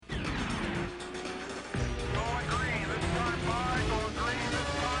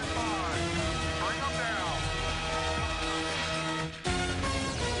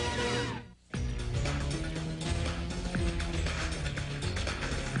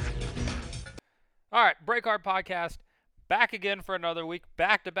All right, Break Hard Podcast, back again for another week,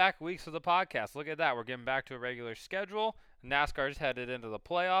 back-to-back weeks of the podcast. Look at that. We're getting back to a regular schedule. NASCAR's headed into the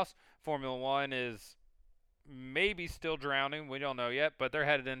playoffs. Formula One is maybe still drowning. We don't know yet, but they're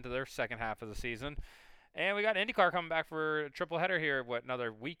headed into their second half of the season. And we got IndyCar coming back for a triple header here,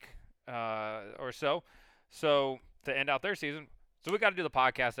 another week or so. So, to end out their season. So, we got to do the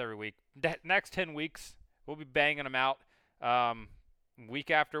podcast every week. Next 10 weeks, we'll be banging them out.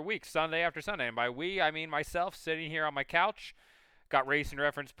 Week after week, Sunday after Sunday. And by we, I mean myself sitting here on my couch, got Racing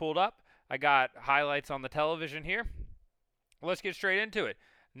Reference pulled up. I got highlights on the television here. Let's get straight into it.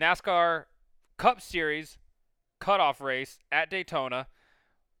 NASCAR Cup Series cutoff race at Daytona.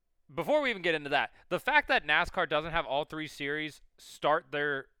 Before we even get into that, the fact that NASCAR doesn't have all three series start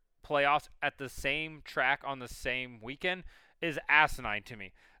their playoffs at the same track on the same weekend is asinine to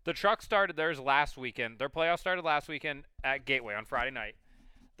me. The truck started theirs last weekend. Their playoffs started last weekend at Gateway on Friday night.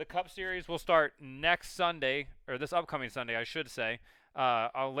 The Cup Series will start next Sunday, or this upcoming Sunday, I should say,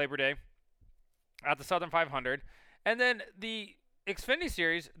 on Labor Day at the Southern 500. And then the Xfinity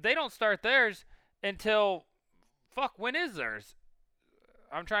Series, they don't start theirs until, when is theirs?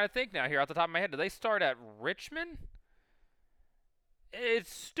 I'm trying to think now here off the top of my head. Do they start at Richmond?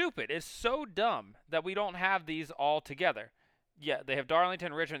 It's stupid. It's so dumb that we don't have these all together. Yeah, they have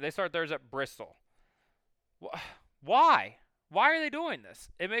Darlington, Richmond. They start theirs at Bristol. Why? Why are they doing this?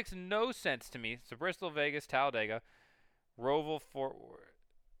 It makes no sense to me. So Bristol, Vegas, Talladega, Roval, Fort Worth.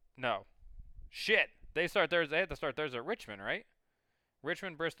 No. Shit. They have to start theirs at Richmond, right?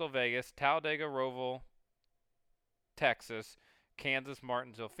 Richmond, Bristol, Vegas, Talladega, Roval, Texas, Kansas,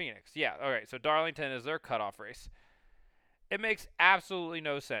 Martinsville, Phoenix. Yeah, all right. So Darlington is their cutoff race. It makes absolutely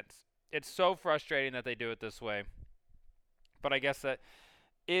no sense. It's so frustrating that they do it this way. But I guess that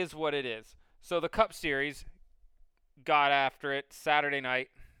is what it is. So the Cup Series got after it Saturday night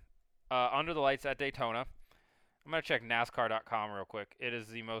under the lights at Daytona. I'm going to check NASCAR.com real quick. It is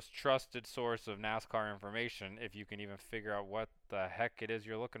the most trusted source of NASCAR information, if you can even figure out what the heck it is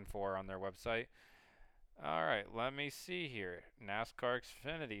you're looking for on their website. All right, let me see here. NASCAR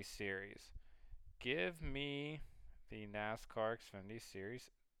Xfinity Series. Give me the NASCAR Xfinity Series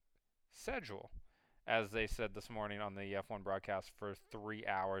schedule, as they said this morning on the F1 broadcast for 3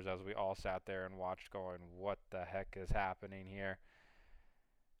 hours as we all sat there and watched going, what the heck is happening here?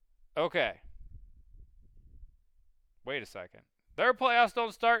 Okay. Wait a second. Their playoffs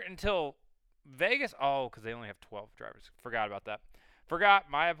don't start until Vegas? Oh, because they only have 12 drivers. Forgot about that.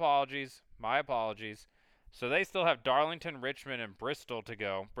 My apologies. So they still have Darlington, Richmond, and Bristol to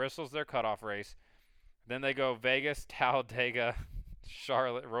go. Bristol's their cutoff race. Then they go Vegas, Talladega,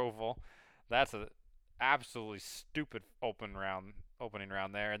 Charlotte, Roval. That's an absolutely stupid opening round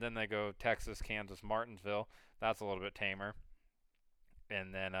there. And then they go Texas, Kansas, Martinsville. That's a little bit tamer.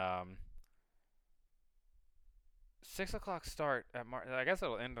 And then 6 o'clock start at I guess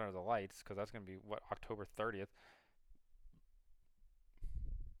it'll end under the lights because that's going to be, October 30th.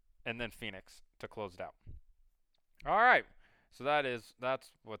 And then Phoenix to close it out. All right. So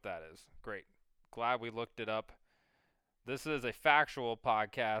that's what that is. Great. Glad we looked it up. This is a factual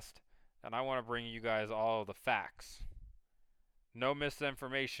podcast, and I want to bring you guys all of the facts. No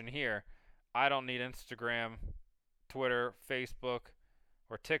misinformation here. I don't need Instagram, Twitter, Facebook,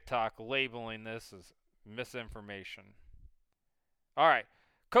 or TikTok labeling this as misinformation. All right.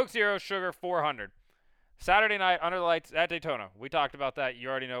 Coke Zero Sugar 400. Saturday night under the lights at Daytona. We talked about that. You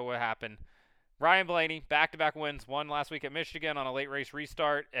already know what happened. Ryan Blaney, back-to-back wins, won last week at Michigan on a late race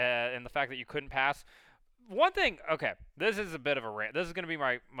restart, and the fact that you couldn't pass. One thing, okay, this is a bit of a rant. This is going to be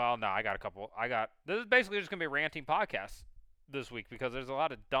I got a couple. This is basically just going to be a ranting podcast this week because there's a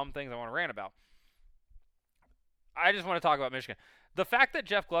lot of dumb things I want to rant about. I just want to talk about Michigan. The fact that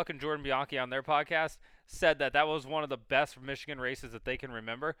Jeff Gluck and Jordan Bianchi on their podcast said that was one of the best Michigan races that they can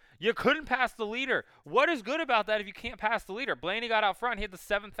remember. You couldn't pass the leader. What is good about that if you can't pass the leader? Blaney got out front. He had the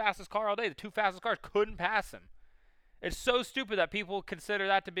 7th fastest car all day. The 2 fastest cars couldn't pass him. It's so stupid that people consider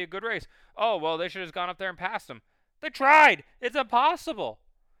that to be a good race. Oh, well, they should have just gone up there and passed him. They tried. It's impossible.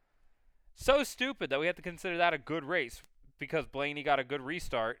 So stupid that we have to consider that a good race because Blaney got a good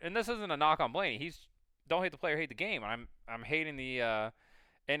restart. And this isn't a knock on Blaney. He's don't hate the player, hate the game. I'm hating the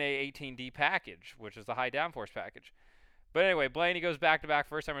NA18D package, which is the high downforce package. But anyway, Blaney goes back-to-back,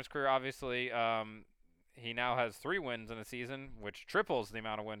 first time in his career, obviously. He now has 3 wins in a season, which triples the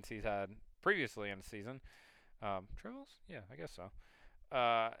amount of wins he's had previously in a season. Triples? Yeah, I guess so.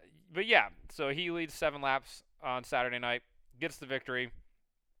 But yeah, so he leads 7 laps on Saturday night, gets the victory,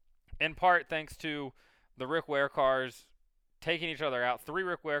 in part thanks to the Rick Ware cars taking each other out. 3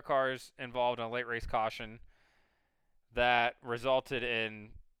 Rick Ware cars involved in a late race caution that resulted in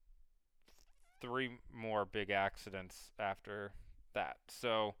 3 more big accidents after that.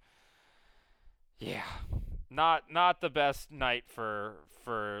 So, yeah, not the best night for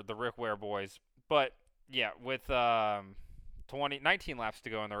the Rick Ware boys. But yeah, with 19 laps to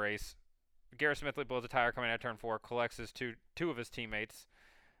go in the race, Garrett Smithley blows a tire coming out of turn 4, collects his two of his teammates.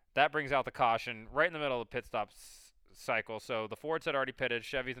 That brings out the caution right in the middle of the pit stop cycle. So the Fords had already pitted.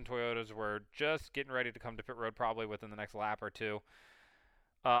 Chevys and Toyotas were just getting ready to come to pit road probably within the next lap or two.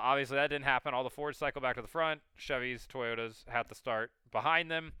 Obviously, that didn't happen. All the Fords cycled back to the front. Chevys, Toyotas had to start behind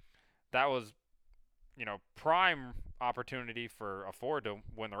them. That was, prime opportunity for a Ford to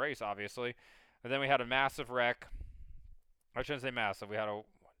win the race, obviously. And then we had a massive wreck. I shouldn't say massive. We had a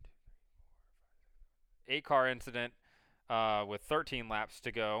 8-car incident with 13 laps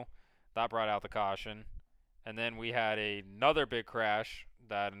to go. That brought out the caution. And then we had another big crash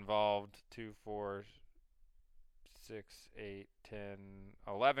that involved 2, 4, 6, 8, 10,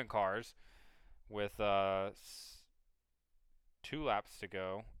 11 cars with 2 laps to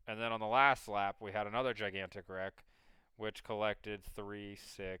go. And then on the last lap, we had another gigantic wreck, which collected 3,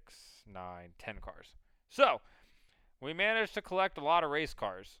 6, 9, 10 cars. So, we managed to collect a lot of race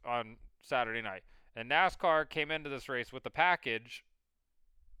cars on Saturday night. And NASCAR came into this race with the package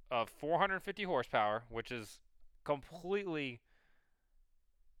of 450 horsepower, which is completely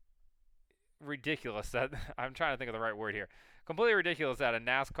ridiculous that I'm trying to think of the right word here. Completely ridiculous that a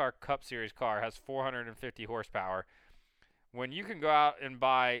NASCAR Cup Series car has 450 horsepower when you can go out and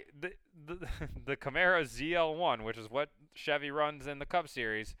buy the Camaro ZL1, which is what Chevy runs in the Cup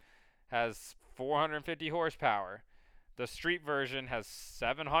Series, has 450 horsepower. The street version has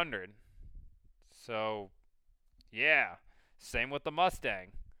 700. So, yeah. Same with the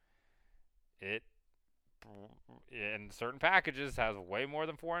Mustang. It, in certain packages, has way more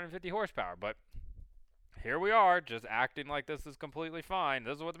than 450 horsepower. But here we are, just acting like this is completely fine.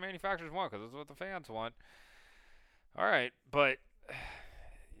 This is what the manufacturers want, because this is what the fans want. All right, but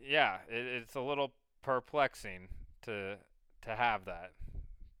yeah, it's a little perplexing to have that.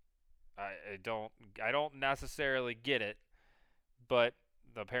 I don't necessarily get it, but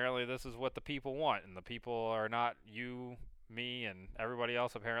apparently this is what the people want, and the people are not you, me, and everybody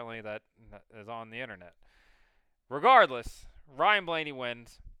else apparently that is on the internet. Regardless, Ryan Blaney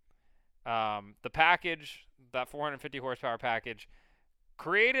wins. The package, that 450 horsepower package,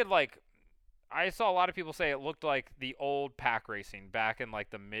 created I saw a lot of people say it looked like the old pack racing back in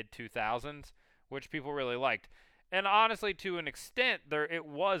the mid 2000s, which people really liked. And honestly, to an extent, it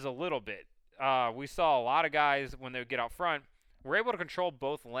was a little bit. We saw a lot of guys when they would get out front were able to control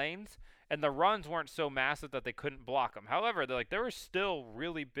both lanes, and the runs weren't so massive that they couldn't block them. However, there were still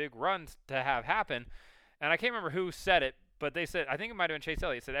really big runs to have happen, and I can't remember who said it, but they said, I think it might have been Chase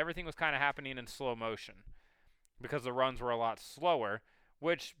Elliott, said everything was kind of happening in slow motion because the runs were a lot slower,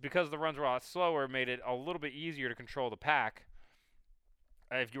 which, because the runs were a lot slower, made it a little bit easier to control the pack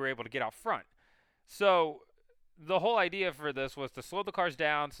if you were able to get out front. So the whole idea for this was to slow the cars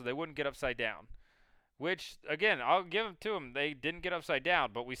down so they wouldn't get upside down. Which, again, I'll give them to them. They didn't get upside down,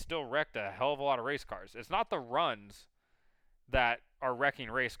 but we still wrecked a hell of a lot of race cars. It's not the runs that are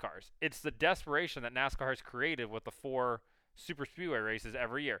wrecking race cars. It's the desperation that NASCAR has created with the 4 super speedway races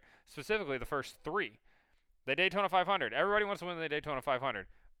every year. Specifically, the first 3. The Daytona 500. Everybody wants to win the Daytona 500.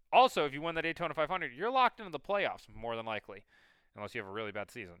 Also, if you win the Daytona 500, you're locked into the playoffs, more than likely. Unless you have a really bad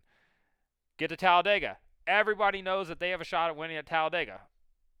season. Get to Talladega. Everybody knows that they have a shot at winning at Talladega.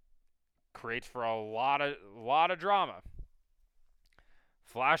 Creates for a lot of drama.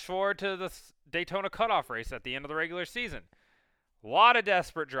 Flash forward to the Daytona cutoff race at the end of the regular season. A lot of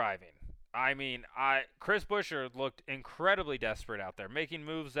desperate driving. I mean, Chris Buescher looked incredibly desperate out there, making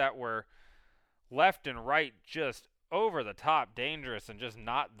moves that were left and right just over the top, dangerous, and just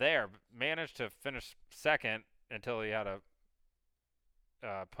not there. Managed to finish second until he had a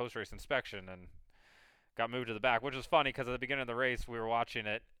post-race inspection and got moved to the back, which was funny because at the beginning of the race we were watching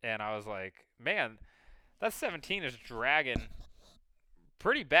it and I was like, man, that 17 is dragging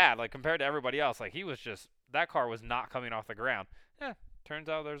pretty bad, compared to everybody else. He was just, that car was not coming off the ground. Turns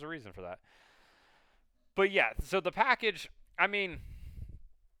out there's a reason for that. But yeah, so the package, I mean,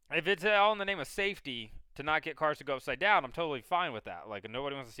 if it's all in the name of safety to not get cars to go upside down, I'm totally fine with that.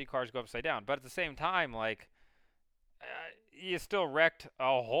 Nobody wants to see cars go upside down. But at the same time, you still wrecked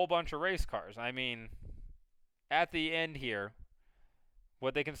a whole bunch of race cars. I mean, at the end here,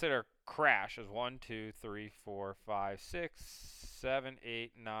 what they consider crash is 1, 2, 3, 4, 5, 6, 7,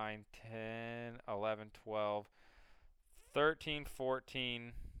 8, 9, 10, 11, 12, 13,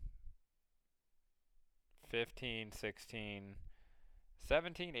 14, 15, 16,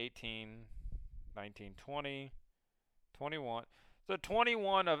 17, 18, 19, 20, 21. So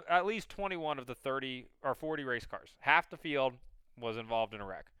at least 21 of the 30 or 40 race cars, half the field was involved in a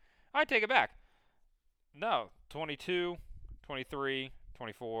wreck. I take it back. No, 22, 23,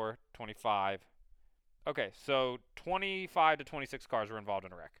 24, 25. Okay, so 25 to 26 cars were involved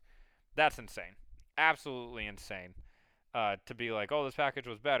in a wreck. That's insane. Absolutely insane. To be like, oh, this package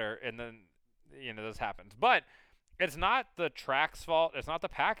was better, and then, this happens. But it's not the track's fault. It's not the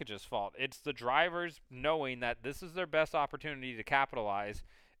package's fault. It's the drivers knowing that this is their best opportunity to capitalize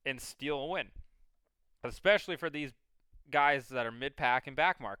and steal a win, especially for these guys that are mid-pack and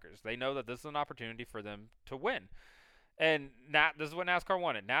back markers. They know that this is an opportunity for them to win. And this is what NASCAR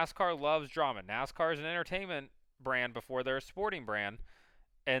wanted. NASCAR loves drama. NASCAR is an entertainment brand before they're a sporting brand,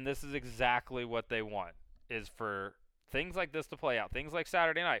 and this is exactly what they want, is for things like this to play out. Things like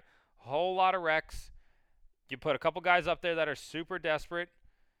Saturday night. A whole lot of wrecks. You put a couple guys up there that are super desperate.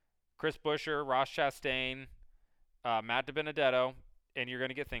 Chris Buescher, Ross Chastain, Matt DiBenedetto, and you're going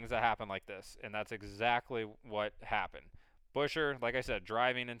to get things that happen like this. And that's exactly what happened. Buescher, like I said,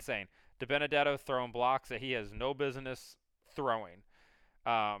 driving insane. DiBenedetto throwing blocks that he has no business throwing.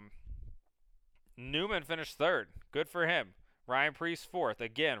 Newman finished third. Good for him. Ryan Preece fourth.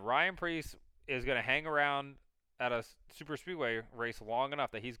 Again, Ryan Preece is going to hang around at a super speedway race long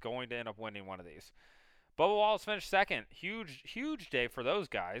enough that he's going to end up winning one of these. Bubba Wallace finished second. Huge day for those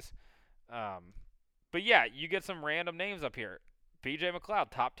guys. But yeah, you get some random names up here. BJ McLeod,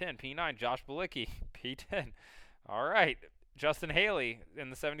 top 10, P9. Josh Bilicki, P10. All right. Justin Haley in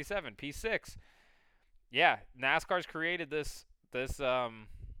the 77, P6. Yeah, NASCAR's created what's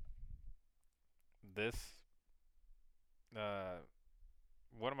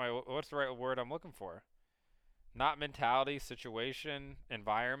the right word I'm looking for? Not mentality, situation,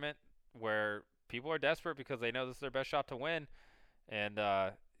 environment where people are desperate because they know this is their best shot to win, and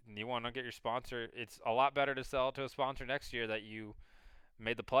you want to get your sponsor. It's a lot better to sell to a sponsor next year that you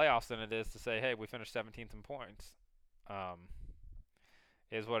made the playoffs than it is to say, hey, we finished 17th in points.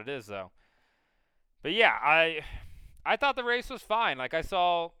 Is what it is, though. But yeah, I thought the race was fine. Like, I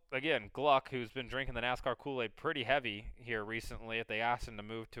saw, again, Gluck, who's been drinking the NASCAR Kool-Aid pretty heavy here recently. If they asked him to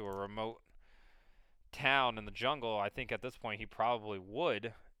move to a remote town in the jungle, I think at this point he probably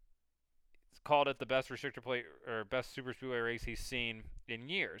would. He's called it the best restrictor plate or best super speedway race he's seen in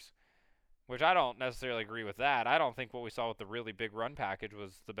years, which I don't necessarily agree with that. I don't think what we saw with the really big run package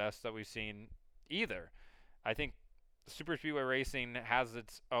was the best that we've seen either. I think super speedway racing has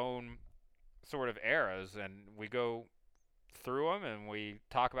its own sort of eras, and we go through them and we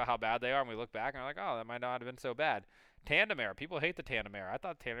talk about how bad they are, and we look back and we're like, oh, that might not have been so bad. Tandem era. People hate the tandem era. I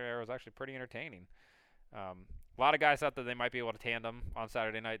thought tandem era was actually pretty entertaining. A lot of guys thought that they might be able to tandem on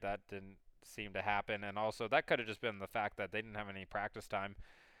Saturday night. That didn't seem to happen, and also that could have just been the fact that they didn't have any practice time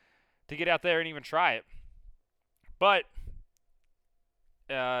to get out there and even try it. But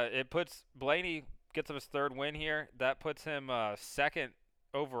it puts Blaney gets him his third win here. That puts him second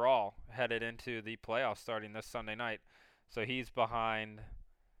overall headed into the playoffs starting this Sunday night. So he's behind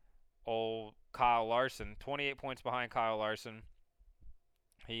old Kyle Larson, 28 points behind Kyle Larson.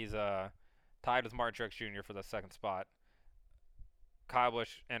 He's tied with Martin Truex Jr. for the second spot. Kyle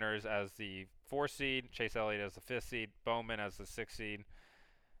Busch enters as the 4th seed, Chase Elliott as the 5th seed, Bowman as the 6th seed,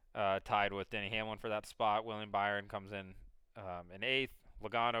 tied with Denny Hamlin for that spot. William Byron comes in 8th.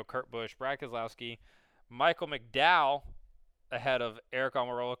 Logano, Kurt Busch, Brad Keselowski, Michael McDowell ahead of Eric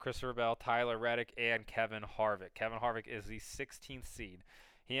Almirola, Christopher Bell, Tyler Reddick, and Kevin Harvick. Kevin Harvick is the 16th seed.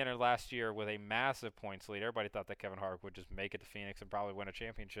 He entered last year with a massive points lead. Everybody thought that Kevin Harvick would just make it to Phoenix and probably win a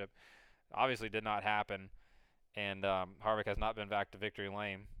championship. Obviously did not happen, and Harvick has not been back to victory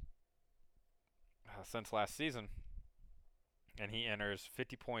lane since last season, and he enters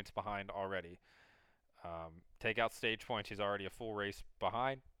 50 points behind already. Take out stage points, he's already a full race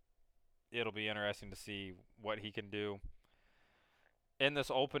behind. It'll be interesting to see what he can do in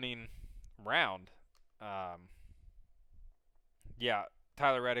this opening round. Yeah,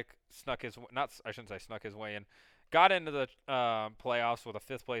 Tyler Reddick snuck his way in. Got into the playoffs with a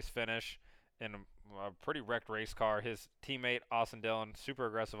 5th place finish in a pretty wrecked race car. His teammate Austin Dillon, super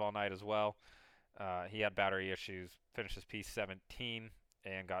aggressive all night as well. He had battery issues, finished his P17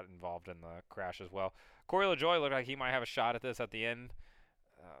 and got involved in the crash as well. Corey LaJoie looked like he might have a shot at this at the end.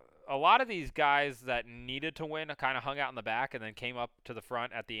 A lot of these guys that needed to win kind of hung out in the back and then came up to the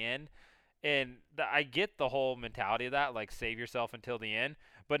front at the end. And I get the whole mentality of that, like save yourself until the end.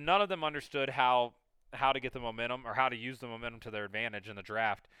 But none of them understood how to get the momentum or how to use the momentum to their advantage in the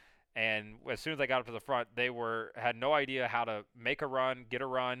draft. And as soon as they got up to the front, they had no idea how to make a run, get a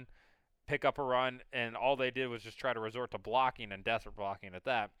run, pick up a run, and all they did was just try to resort to blocking and desperate blocking at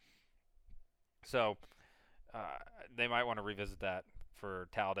that. So they might want to revisit that for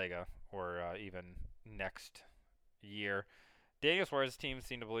Talladega or even next year. Daniel Suarez's team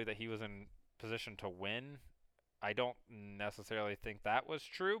seemed to believe that he was in position to win. I don't necessarily think that was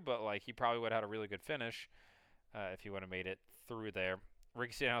true, but like he probably would have had a really good finish if he would have made it through there.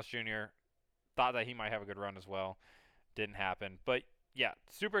 Ricky Stenhouse Jr. thought that he might have a good run as well. Didn't happen. But yeah,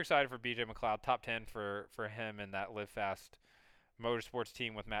 super excited for BJ McLeod. Top 10 for him and that Live Fast Motorsports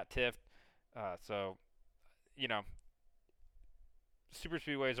team with Matt Tifft. So, you know, super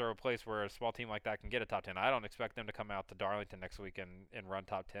speedways are a place where a small team like that can get a top 10. I don't expect them to come out to Darlington next week and run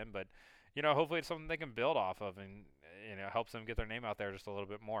top 10, but you know, hopefully it's something they can build off of and you know, helps them get their name out there just a little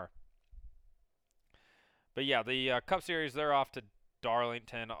bit more. But yeah, the Cup Series, they're off to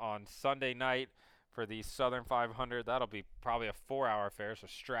Darlington on Sunday night for the Southern 500. That'll be probably a 4-hour affair, so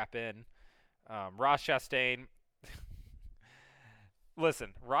strap in. Ross Chastain.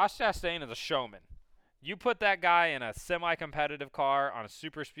 Listen, Ross Chastain is a showman. You put that guy in a semi-competitive car on a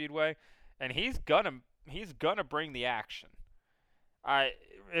super speedway, and he's gonna bring the action.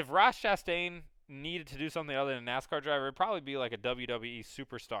 If Ross Chastain needed to do something other than a NASCAR driver, it'd probably be like a WWE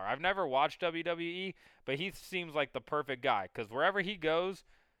superstar. I've never watched WWE, but he seems like the perfect guy because wherever he goes,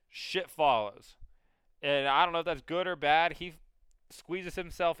 shit follows. And I don't know if that's good or bad. He squeezes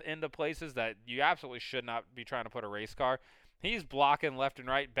himself into places that you absolutely should not be trying to put a race car. He's blocking left and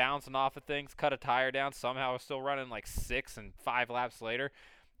right, bouncing off of things, cut a tire down, somehow still running like 6 and 5 laps later.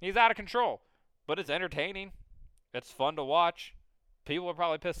 He's out of control, but it's entertaining. It's fun to watch. People are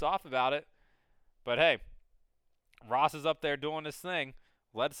probably pissed off about it, but hey, Ross is up there doing his thing,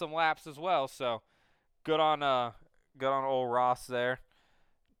 led some laps as well, so good on old Ross there.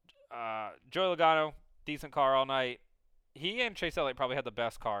 Joey Logano, decent car all night. He and Chase Elliott probably had the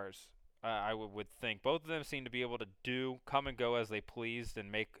best cars. I would think both of them seem to be able to come and go as they pleased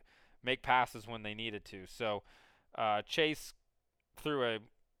and make passes when they needed to. So Chase threw a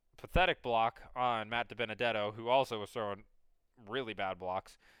pathetic block on Matt DiBenedetto, who also was throwing really bad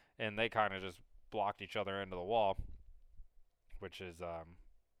blocks, and they kind of just blocked each other into the wall, which is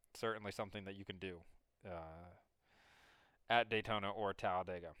certainly something that you can do at Daytona or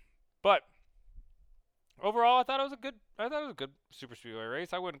Talladega. But overall, I thought it was a good super speedway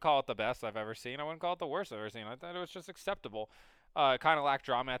race. I wouldn't call it the best I've ever seen. I wouldn't call it the worst I've ever seen. I thought it was just acceptable. It kind of lacked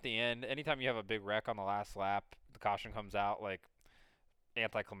drama at the end. Anytime you have a big wreck on the last lap, the caution comes out, like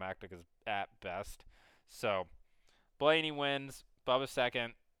anticlimactic is at best. So Blaney wins, Bubba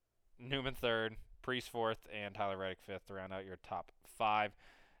second, Newman third, Priest fourth, and Tyler Reddick fifth to round out your top 5.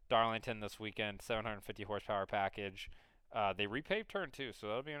 Darlington this weekend, 750 horsepower package. They repaved turn 2, so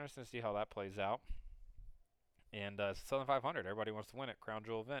that'll be interesting to see how that plays out. And Southern 500, everybody wants to win it. Crown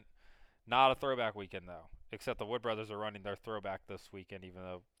Jewel event. Not a throwback weekend, though. Except the Wood Brothers are running their throwback this weekend, even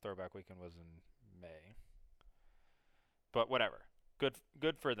though throwback weekend was in May. But whatever. Good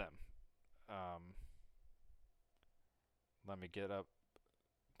for them. Let me get up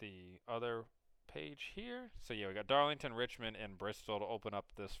the other page here. So, yeah, we got Darlington, Richmond, and Bristol to open up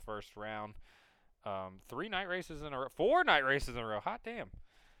this first round. 4 night races in a row. Hot damn.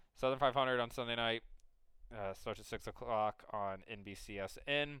 Southern 500 on Sunday night. Starts at 6 o'clock on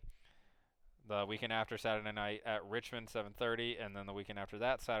NBCSN. The weekend after, Saturday night at Richmond, 7:30. And then the weekend after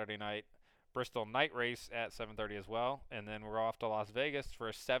that, Saturday night, Bristol night race at 7:30 as well. And then we're off to Las Vegas for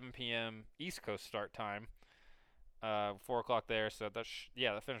a 7 p.m. East Coast start time. 4 o'clock there. So, that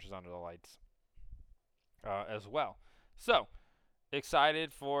finishes under the lights as well. So, I'm just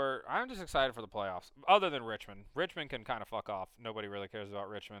excited for the playoffs. Other than Richmond. Richmond can kind of fuck off. Nobody really cares about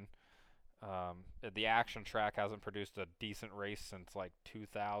Richmond. The action track hasn't produced a decent race since like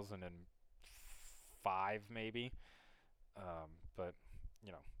 2005 maybe. But,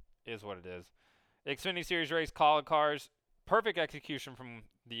 you know, is what it is. Xfinity Series race, Kaulig cars. Perfect execution from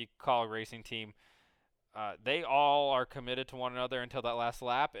the Kaulig racing team. They all are committed to one another until that last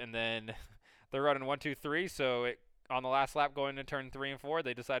lap, and then they're running 1, 2, 3, so on the last lap going into turn 3 and 4,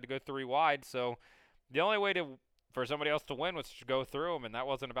 they decide to go 3 wide. So the only way for somebody else to win was to go through them, and that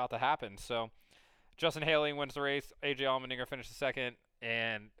wasn't about to happen. So Justin Haley wins the race. AJ Allmendinger finishes second,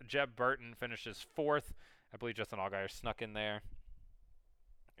 and Jeb Burton finishes 4th. I believe Justin Allgaier snuck in there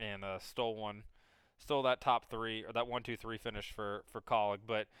and stole that top 3, or that 1, 2, 3 finish for Kaulig.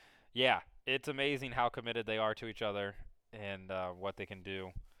 But yeah, it's amazing how committed they are to each other and what they can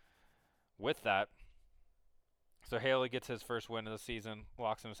do with that. So Haley gets his first win of the season,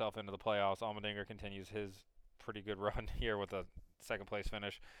 locks himself into the playoffs. Allmendinger continues his pretty good run here with a second place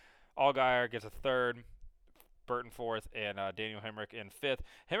finish. Allgaier gets a 3rd, Burton 4th, and Daniel Hemrick in 5th.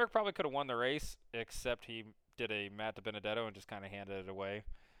 Hemrick probably could have won the race, except he did a Matt DiBenedetto and just kind of handed it away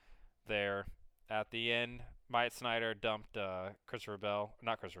there at the end. Myatt Snyder dumped Austin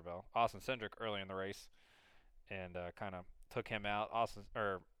Cindric early in the race, and kind of took him out.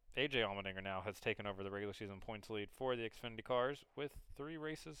 AJ Allmendinger now has taken over the regular season points lead for the Xfinity cars with 3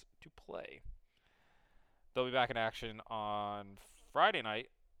 races to play. They'll be back in action on Saturday night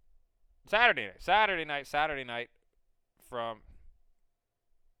from,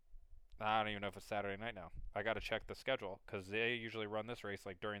 I don't even know if it's Saturday night now. I got to check the schedule because they usually run this race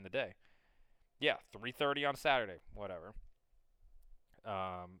like during the day. Yeah, 3:30 on Saturday, whatever.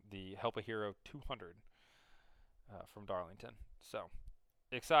 The Help a Hero 200 from Darlington. So,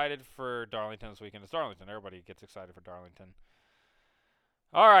 excited for Darlington this weekend. It's Darlington. Everybody gets excited for Darlington.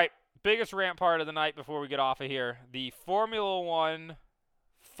 All right, biggest rant part of the night before we get off of here. The Formula One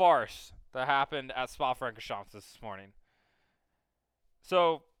farce that happened at Spa-Francorchamps this morning.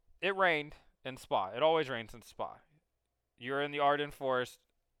 So, it rained in Spa. It always rains in Spa. You're in the Ardennes Forest.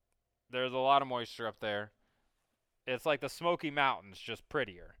 There's a lot of moisture up there. It's like the Smoky Mountains, just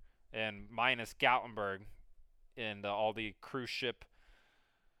prettier. And minus Gatlinburg and all the cruise ship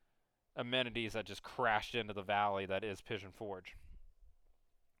amenities that just crashed into the valley that is Pigeon Forge.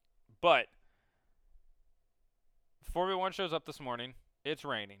 But Formula One shows up this morning. It's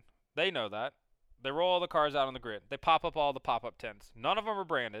raining. They know that. They roll all the cars out on the grid. They pop up all the pop-up tents. None of them are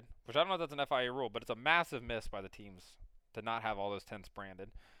branded, which I don't know if that's an FIA rule, but it's a massive miss by the teams to not have all those tents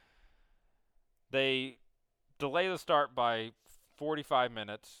branded. They delay the start by 45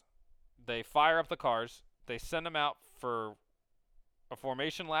 minutes. They fire up the cars. They send them out for a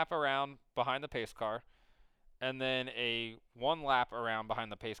formation lap around behind the pace car, and then a 1 lap around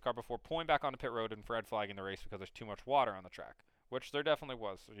behind the pace car before pulling back onto pit road and red flagging the race because there's too much water on the track, which there definitely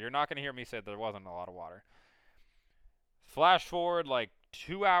was. So you're not going to hear me say there wasn't a lot of water. Flash forward like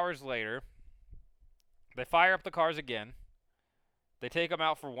 2 hours later, they fire up the cars again. They take them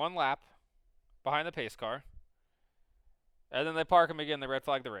out for 1 lap behind the pace car, and then they park them again. They red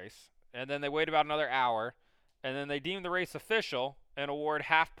flag the race, and then they wait about another hour, and then they deem the race official and award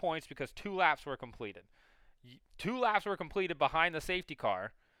half points because 2 laps were completed. 2 laps were completed behind the safety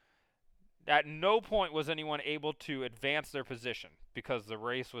car. At no point was anyone able to advance their position because the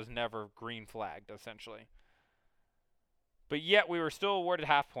race was never green flagged, essentially. But yet we were still awarded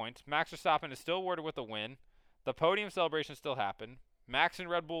half points. Max Verstappen is still awarded with a win. The podium celebration still happened. Max and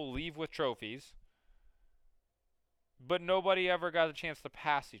Red Bull leave with trophies. But nobody ever got a chance to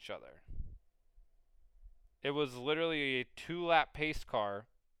pass each other. It was literally a 2-lap pace car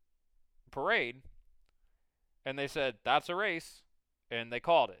parade. And they said, that's a race. And they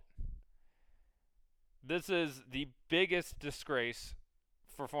called it. This is the biggest disgrace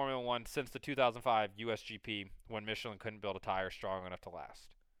for Formula One since the 2005 USGP when Michelin couldn't build a tire strong enough to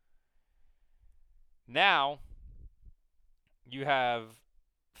last. Now, you have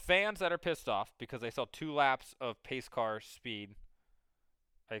fans that are pissed off because they saw 2 laps of pace car speed.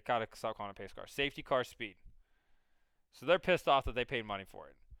 I gotta stop calling it pace car. Safety car speed. So they're pissed off that they paid money for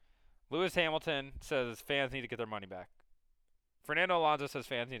it. Lewis Hamilton says fans need to get their money back. Fernando Alonso says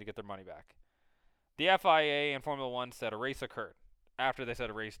fans need to get their money back. The FIA and Formula One said a race occurred after they said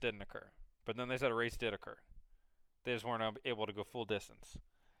a race didn't occur. But then they said a race did occur. They just weren't able to go full distance.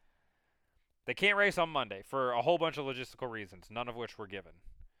 They can't race on Monday for a whole bunch of logistical reasons, none of which were given.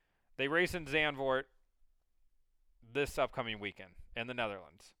 They race in Zandvoort this upcoming weekend in the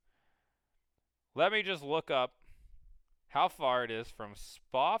Netherlands. Let me just look up how far it is from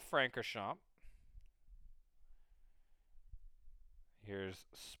Spa-Francorchamps. Here's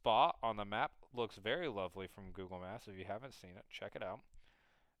Spa on the map. Looks very lovely from Google Maps. If you haven't seen it, check it out.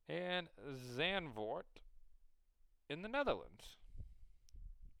 And Zandvoort in the Netherlands.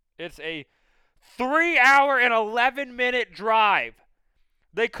 It's a 3-hour and 11-minute drive.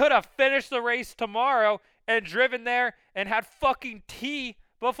 They could have finished the race tomorrow and driven there and had fucking tea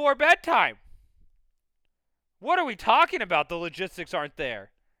before bedtime. What are we talking about? The logistics aren't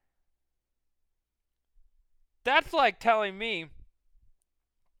there. That's like telling me,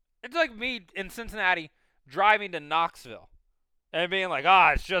 it's like me in Cincinnati driving to Knoxville and being like,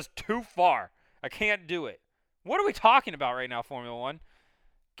 it's just too far. I can't do it. What are we talking about right now, Formula One?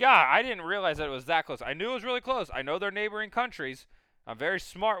 God, I didn't realize that it was that close. I knew it was really close. I know they're neighboring countries. I'm very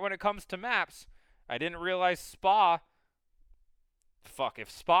smart when it comes to maps. I didn't realize Spa. Fuck, if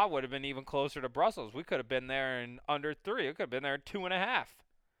Spa would have been even closer to Brussels, we could have been there in under 3. We could have been there in 2.5.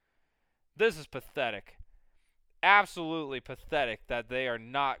 This is pathetic. Absolutely pathetic that they are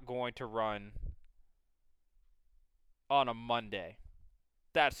not going to run on a Monday.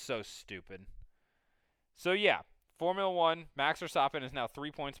 That's so stupid. So yeah, Formula One, Max Verstappen is now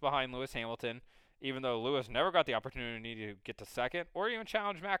 3 points behind Lewis Hamilton, even though Lewis never got the opportunity to get to second or even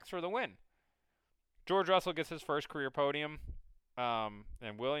challenge Max for the win. George Russell gets his first career podium,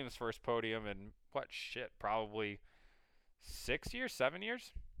 and Williams' first podium in probably 6 years, 7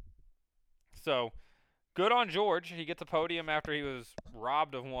 years. So good on George. He gets a podium after he was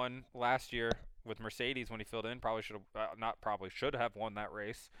robbed of one last year with Mercedes when he filled in. Should have won that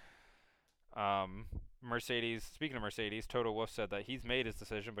race. Mercedes. Speaking of Mercedes, Toto Wolff said that he's made his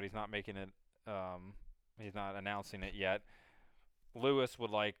decision, but he's not making it. He's not announcing it yet. Lewis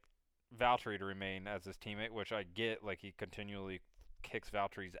would like Valtteri to remain as his teammate, which I get. Like, he continually kicks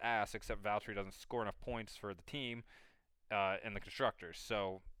Valtteri's ass, except Valtteri doesn't score enough points for the team in the constructors.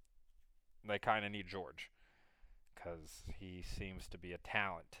 So they kind of need George because he seems to be a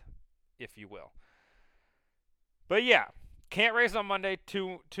talent, if you will. But yeah, can't race on Monday.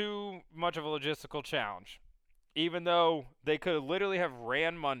 Too much of a logistical challenge. Even though they could literally have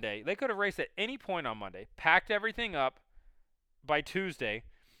ran Monday, they could have raced at any point on Monday, packed everything up by Tuesday,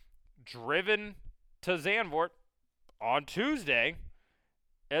 driven to Zandvoort on Tuesday,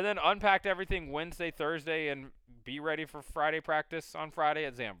 and then unpacked everything Wednesday, Thursday, and be ready for Friday practice on Friday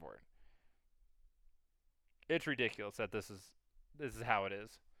at Zandvoort. It's ridiculous that this is how it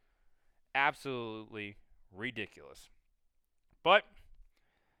is. Absolutely ridiculous. But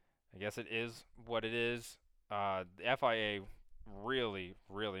I guess it is what it is. The FIA really,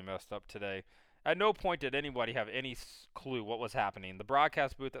 really messed up today. At no point did anybody have any clue what was happening. The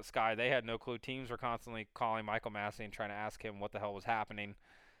broadcast booth at Sky, they had no clue. Teams were constantly calling Michael Massey and trying to ask him what the hell was happening.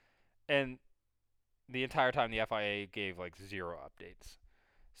 And the entire time the FIA gave like 0 updates.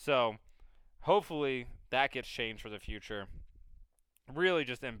 So hopefully that gets changed for the future. Really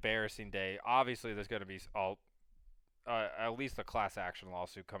just embarrassing day. Obviously there's going to be at least a class action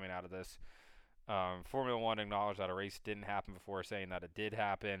lawsuit coming out of this. Formula One acknowledged that a race didn't happen before saying that it did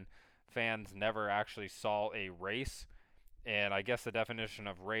happen. Fans never actually saw a race, and I guess the definition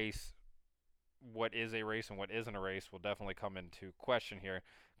of race, what is a race and what isn't a race, will definitely come into question here,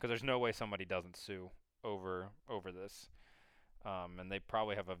 because there's no way somebody doesn't sue over this, and they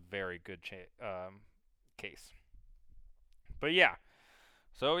probably have a very good case. But yeah,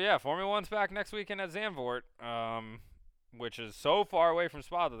 so yeah, Formula One's back next weekend at Zandvoort, which is so far away from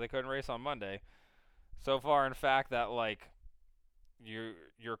Spa that they couldn't race on Monday. So far, in fact, that like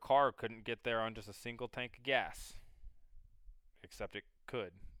your car couldn't get there on just a single tank of gas. Except it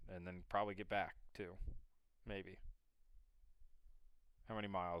could, and then probably get back too. Maybe. How many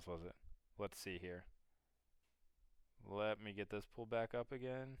miles was it? Let's see here. Let me get this pulled back up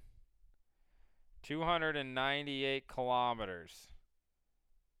again. 298 kilometers.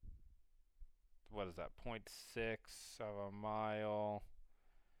 What is that? 0.6 of a mile.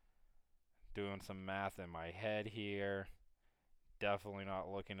 Doing some math in my head here. Definitely not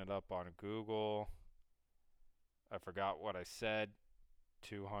looking it up on Google. I forgot what I said.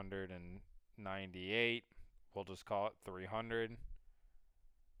 298. We'll just call it 300.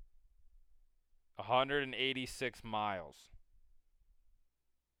 186 miles.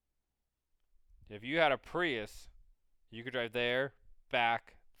 If you had a Prius, you could drive there,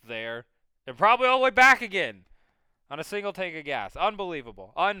 back, there, and probably all the way back again on a single tank of gas.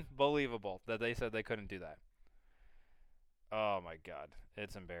 Unbelievable. Unbelievable that they said they couldn't do that. Oh my God.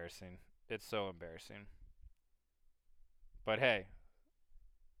 It's embarrassing. It's so embarrassing. But hey,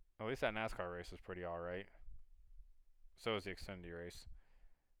 at least that NASCAR race was pretty alright. So was the Xfinity race.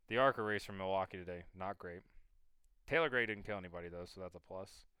 The ARCA race from Milwaukee today, not great. Taylor Gray didn't kill anybody though, so that's a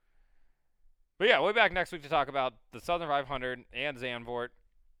plus. But yeah, we'll be back next week to talk about the Southern 500 and Zandvoort.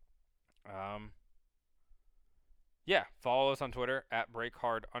 Yeah, follow us on Twitter at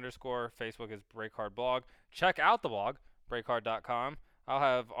BreakHard_. Facebook is BreakHardBlog. Check out the blog, BreakHard.com. I'll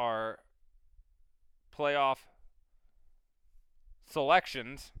have our playoff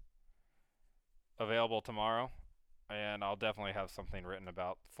selections available tomorrow, and I'll definitely have something written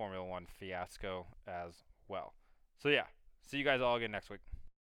about Formula One fiasco as well. So yeah, see you guys all again next week.